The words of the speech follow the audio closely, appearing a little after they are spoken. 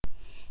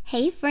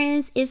Hey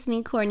friends, it's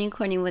me,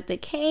 Courtney with the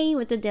K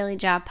with the Daily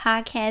Drop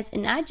Podcast,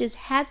 and I just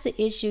had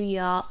to issue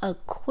y'all a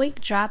quick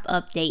drop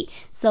update.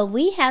 So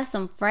we have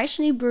some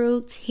freshly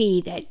brewed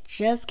tea that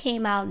just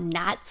came out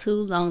not too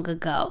long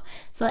ago.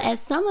 So as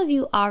some of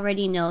you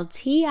already know,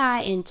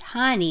 T.I. and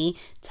Tiny,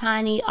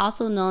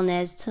 also known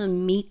as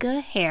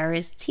Tamika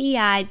Harris,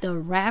 T.I., the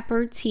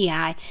rapper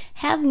T.I.,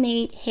 have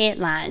made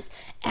headlines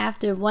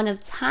after one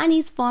of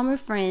Tiny's former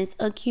friends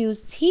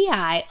accused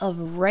T.I.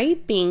 of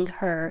raping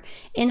her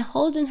and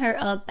holding her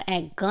up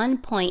at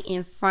gunpoint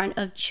in front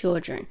of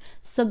children.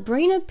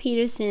 Sabrina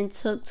Peterson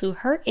took to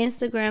her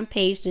Instagram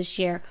page to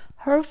share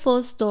her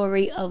full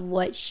story of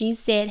what she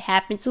said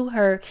happened to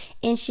her,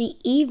 and she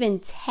even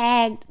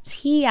tagged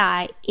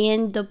T.I.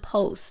 in the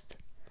post.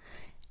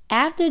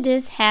 After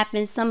this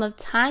happened, some of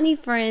Tiny's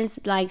friends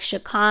like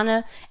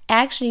Shakana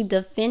actually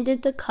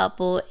defended the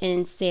couple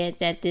and said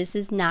that this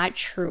is not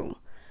true.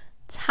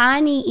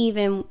 Tiny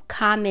even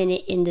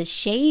commented in the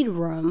shade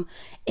room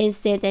and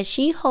said that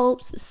she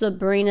hopes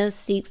Sabrina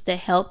seeks the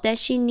help that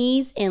she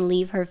needs and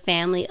leave her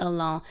family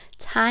alone.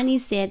 Tiny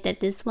said that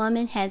this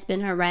woman has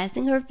been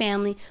harassing her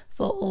family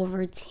for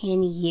over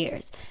 10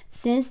 years.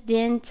 Since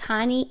then,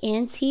 Tiny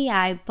and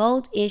T.I.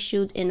 both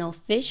issued an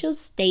official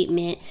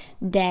statement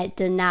that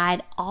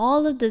denied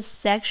all of the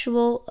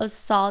sexual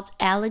assault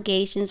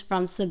allegations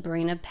from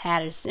Sabrina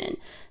Patterson.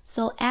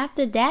 So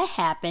after that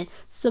happened,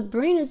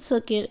 Sabrina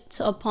took it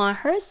upon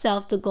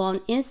herself to go on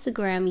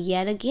Instagram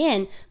yet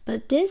again,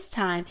 but this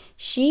time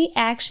she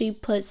actually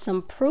put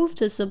some proof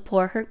to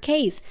support her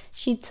case.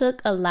 She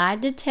took a lie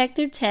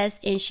detector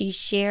test and she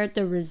shared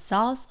the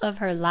results of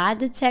her lie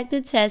detector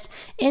test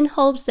in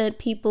hopes that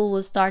people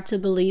will start to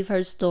believe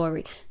her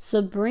story.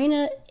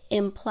 Sabrina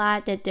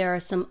implied that there are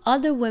some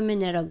other women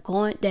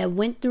that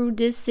went through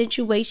this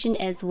situation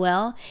as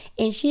well,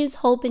 and she is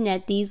hoping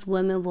that these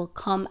women will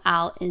come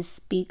out and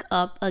speak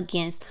up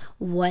against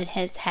what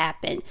has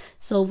happened.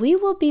 So we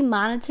will be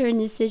monitoring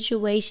this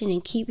situation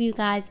and keep you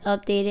guys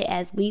updated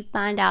as we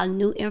find out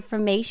new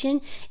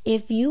information.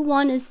 If you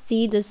want to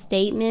see the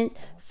statements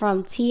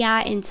from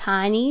T.I. and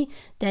Tiny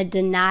that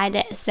deny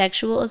the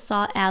sexual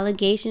assault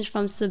allegations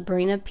from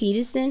Sabrina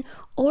Peterson,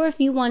 or if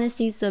you want to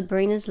see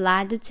Sabrina's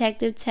lie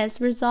detective test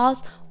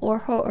results or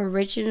her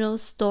original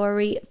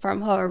story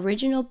from her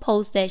original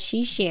post that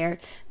she shared,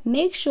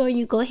 make sure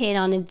you go ahead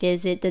on and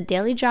visit the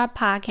Daily Drop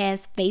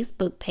Podcast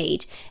Facebook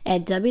page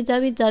at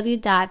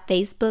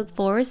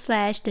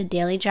www.facebook.com/The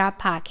Daily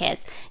Drop Podcast.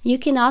 You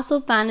can also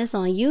find us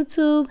on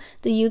YouTube.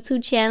 The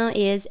YouTube channel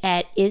is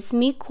at It's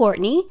Me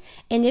Courtney.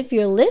 And if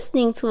you're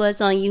listening to us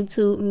on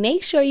YouTube,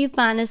 make sure you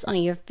find us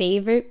on your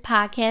favorite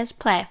podcast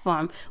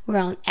platform. We're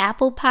on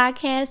Apple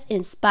Podcasts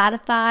and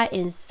Spotify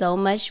and so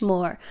much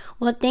more.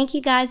 Well, thank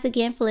you guys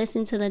again for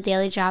listening to the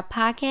Daily Drop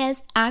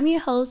Podcast. I'm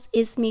your host,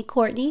 It's Me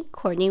Courtney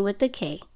with the K.